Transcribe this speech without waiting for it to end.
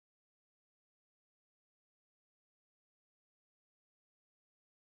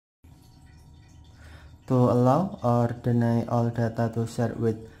to allow or deny all data to share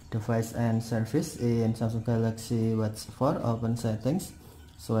with device and service. In Samsung Galaxy Watch 4, open settings,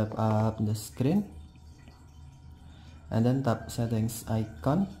 swipe up the screen, and then tap settings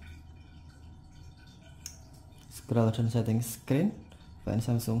icon, scroll down settings screen, find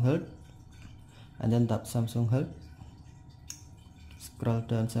Samsung Health, and then tap Samsung Health, scroll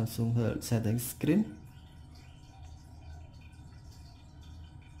down Samsung Health settings screen,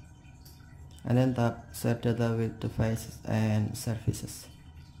 and then tap share data with devices and services,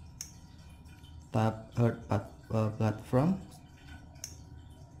 tap Health platform,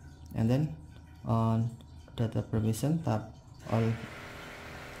 and then on data permission, tap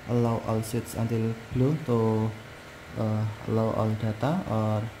allow all switch until blue to allow all data,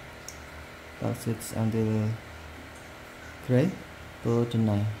 or tap switch until gray to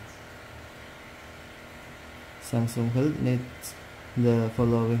deny. Samsung Health needs the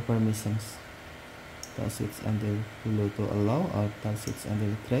following permissions: tap switch until blue to allow, or tap switch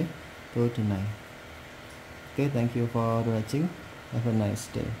until gray to deny. Okay, thank you for watching. Have a nice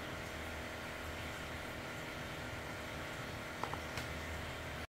day.